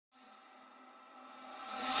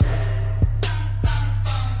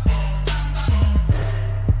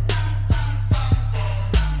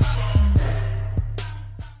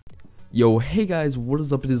Yo, hey guys, what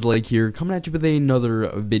is up? It is Lake here, coming at you with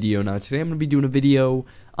another video. Now today I'm going to be doing a video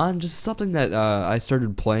on just something that I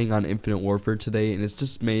started playing on Infinite Warfare today, and it's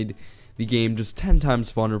just made the game just 10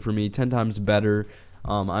 times funner for me, 10 times better.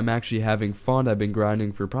 I'm actually having fun. I've been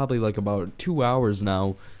grinding for probably like about 2 hours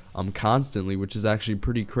now, constantly, which is actually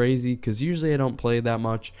pretty crazy because usually I don't play that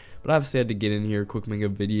much, but obviously I had to get in here, quick make a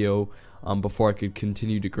video before I could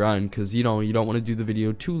continue to grind, because you don't want to do the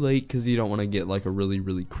video too late because you don't want to get like a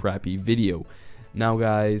really crappy video. Now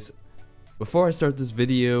guys, before I start this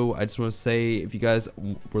video, I just want to say, if you guys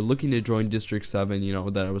were looking to join District 7, you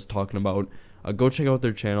know, that I was talking about, go check out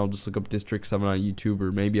their channel. Just look up District 7 on YouTube,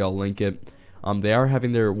 or maybe I'll link it. They are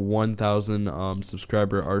having their 1,000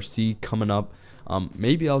 subscriber RC coming up.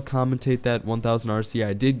 Maybe I'll commentate that 1,000 RC.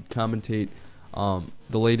 I did commentate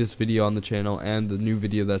the latest video on the channel and the new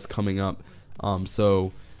video that's coming up,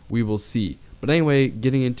 so we will see. But anyway,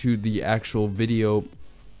 getting into the actual video,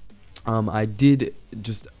 I've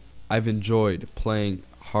enjoyed playing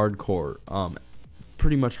hardcore,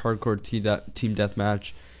 pretty much hardcore team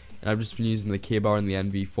deathmatch, and I've just been using the K-Bar and the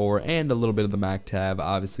NV4 and a little bit of the MAC-TAV,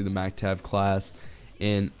 obviously the MAC-TAV class,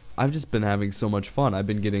 and I've just been having so much fun. I've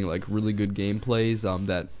been getting like really good gameplays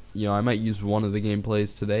that, you know, I might use one of the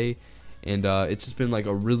gameplays today, and it's just been like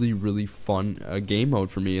a really fun game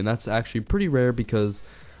mode for me, and that's actually pretty rare because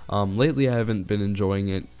lately I haven't been enjoying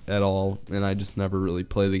it at all, and I just never really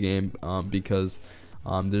play the game because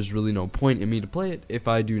there's really no point in me to play it if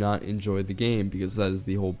I do not enjoy the game, because that is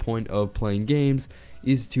the whole point of playing games,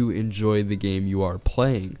 is to enjoy the game you are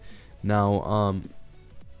playing. Now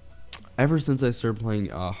ever since I started playing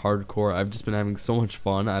hardcore, I've just been having so much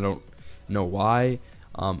fun. I don't know why.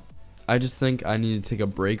 I just think I need to take a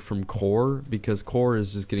break from core, because core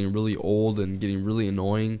is just getting really old and getting really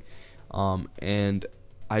annoying, and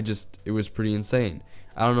it was pretty insane.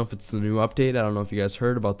 I don't know if it's the new update. I don't know if you guys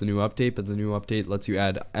heard about the new update, but the new update lets you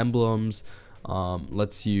add emblems,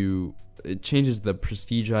 it changes the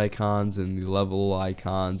prestige icons and the level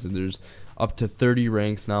icons, and there's up to 30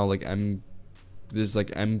 ranks now. Like there's like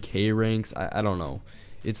MK ranks. I don't know.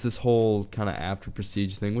 It's this whole kind of after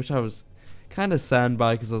prestige thing, which I was kind of saddened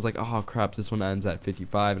by, because I was like, oh crap, this one ends at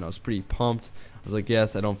 55, and I was pretty pumped. I was like,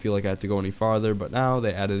 yes, I don't feel like I have to go any farther, but now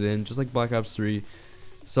they added in just like Black Ops 3,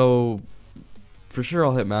 so for sure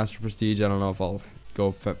I'll hit Master Prestige. I don't know if I'll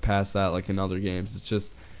go past that like in other games. It's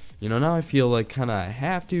just, you know, now I feel like kind of I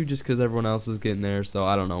have to, just because everyone else is getting there, so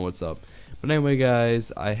I don't know what's up. But anyway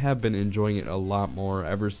guys, I have been enjoying it a lot more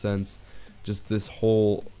ever since just this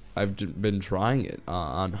whole, I've been trying it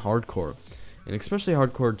on hardcore, and especially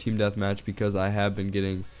hardcore team deathmatch, because I have been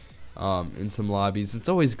getting in some lobbies. It's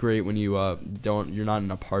always great when you you're not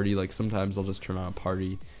in a party. Like sometimes I'll just turn on a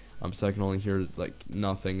party, so I can only hear like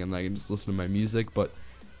nothing, and I can just listen to my music. But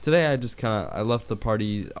today I left the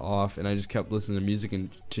party off, and I just kept listening to music and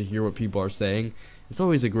to hear what people are saying. It's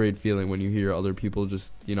always a great feeling when you hear other people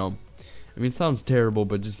just, you know, I mean, it sounds terrible,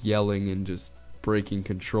 but just yelling and just breaking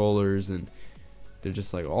controllers, and they're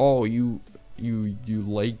just like, oh, you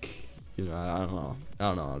like, you know, I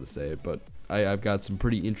don't know how to say it, but I've got some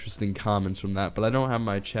pretty interesting comments from that. But I don't have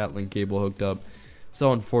my chat link cable hooked up,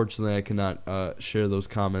 so unfortunately I cannot share those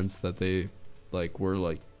comments that they like were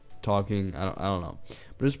like talking. I don't know,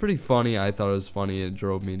 but it was pretty funny. I thought it was funny. It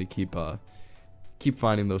drove me to keep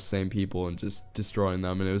finding those same people and just destroying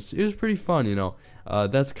them, and it was pretty fun, you know.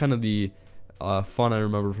 That's kind of the fun I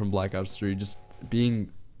remember from Black Ops 3, just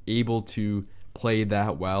being able to play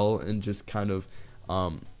that well and just kind of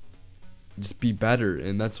just be better,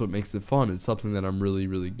 and that's what makes it fun. It's something that I'm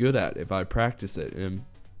really good at if I practice it, and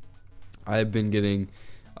I've been getting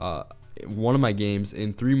one of my games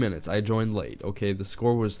in 3 minutes. I joined late, okay, the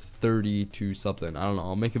score was 30 to something, I don't know,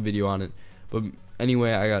 I'll make a video on it, but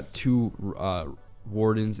anyway, I got 2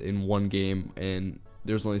 wardens in one game, and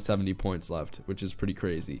there's only 70 points left, which is pretty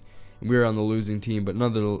crazy, and we were on the losing team, but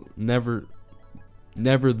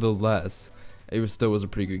nevertheless it still was a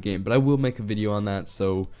pretty good game. But I will make a video on that,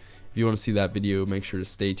 so if you want to see that video, make sure to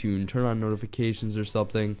stay tuned, turn on notifications or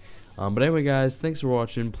something. But anyway guys, thanks for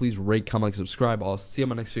watching. Please rate, comment, subscribe. I'll see you on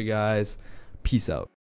my next video guys. Peace out.